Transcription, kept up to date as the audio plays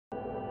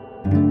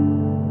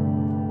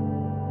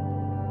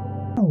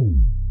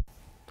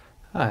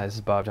Hi, this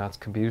is Bob Johnson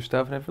Computer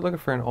Stuff, and if you're looking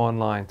for an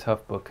online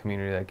Toughbook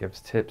community that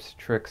gives tips,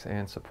 tricks,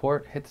 and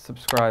support, hit the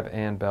subscribe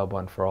and bell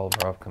button for all of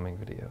our upcoming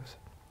videos.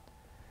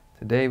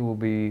 Today we'll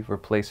be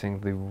replacing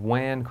the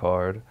WAN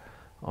card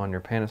on your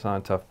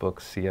Panasonic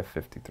Toughbooks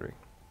CF-53.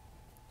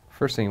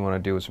 First thing you want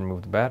to do is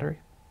remove the battery.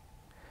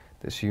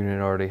 This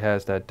unit already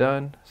has that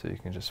done, so you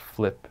can just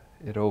flip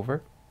it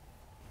over.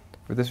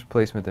 For this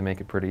replacement, they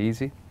make it pretty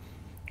easy.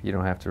 You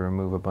don't have to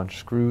remove a bunch of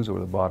screws over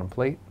the bottom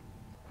plate.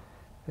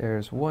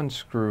 There's one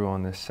screw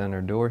on this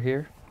center door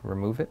here.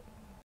 Remove it.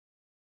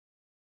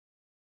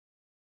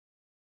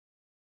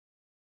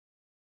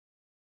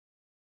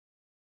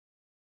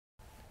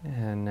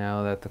 And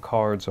now that the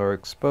cards are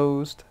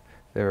exposed,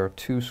 there are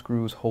two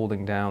screws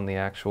holding down the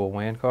actual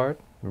WAN card.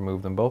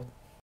 Remove them both.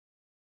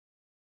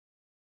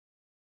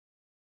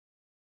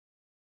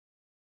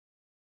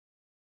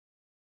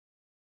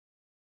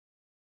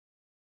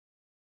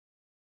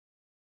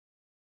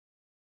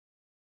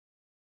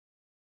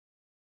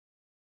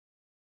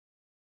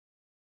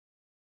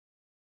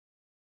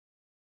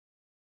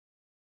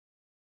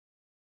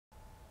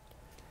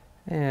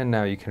 And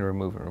now you can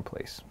remove and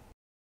replace.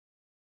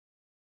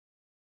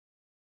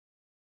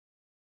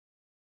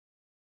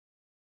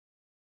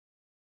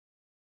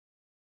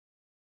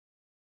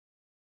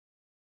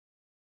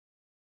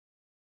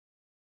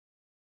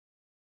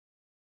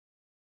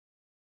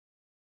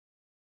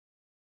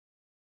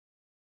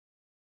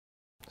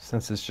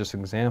 Since it's just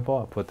an example,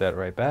 I'll put that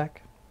right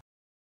back.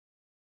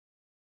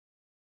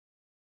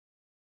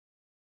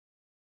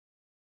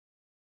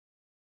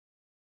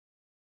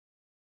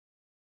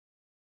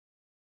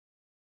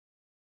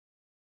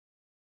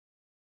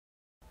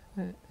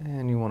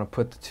 And you want to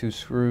put the two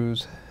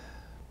screws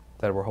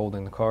that were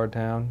holding the card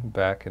down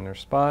back in their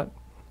spot.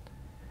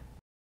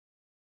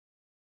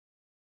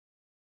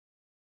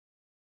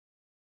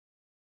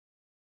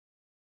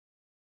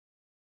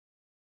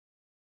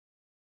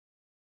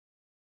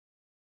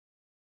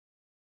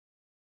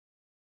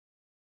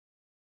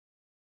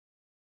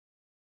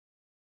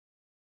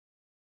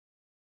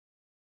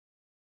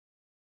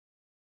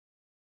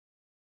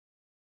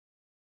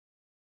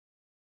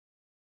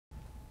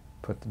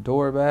 Put the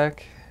door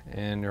back,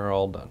 and you're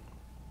all done.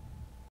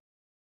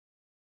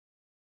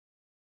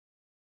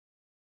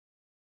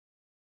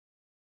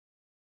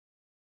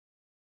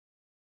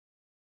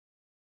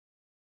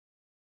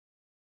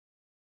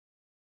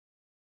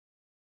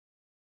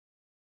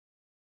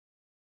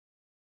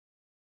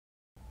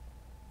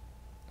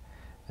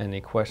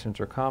 Any questions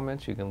or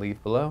comments you can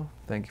leave below.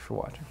 Thank you for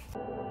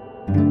watching.